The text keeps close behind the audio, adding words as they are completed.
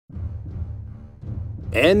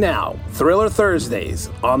And now, Thriller Thursdays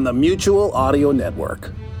on the Mutual Audio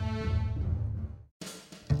Network.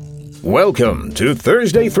 Welcome to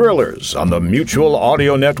Thursday Thrillers on the Mutual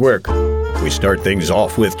Audio Network. We start things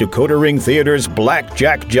off with Dakota Ring Theater's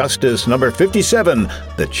Blackjack Justice number 57,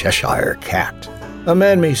 The Cheshire Cat. A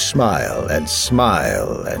man may smile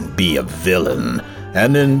and be a villain,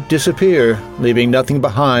 and then disappear, leaving nothing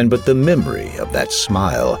behind but the memory of that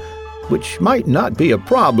smile, which might not be a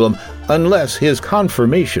problem unless his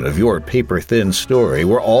confirmation of your paper-thin story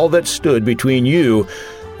were all that stood between you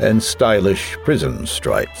and stylish prison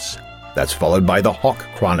stripes. That's followed by The Hawk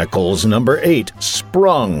Chronicles number 8,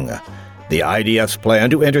 Sprung. The IDF's plan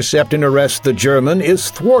to intercept and arrest the German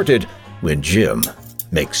is thwarted when Jim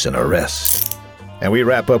makes an arrest. And we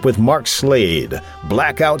wrap up with Mark Slade,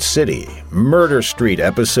 Blackout City, Murder Street,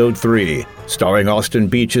 Episode 3, starring Austin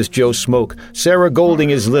Beach as Joe Smoke, Sarah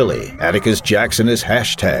Golding as Lily, Atticus Jackson as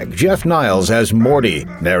Hashtag, Jeff Niles as Morty,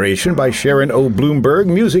 narration by Sharon O. Bloomberg,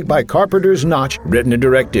 music by Carpenter's Notch, written and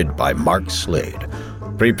directed by Mark Slade.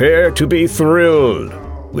 Prepare to be thrilled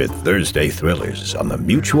with Thursday Thrillers on the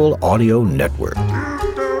Mutual Audio Network.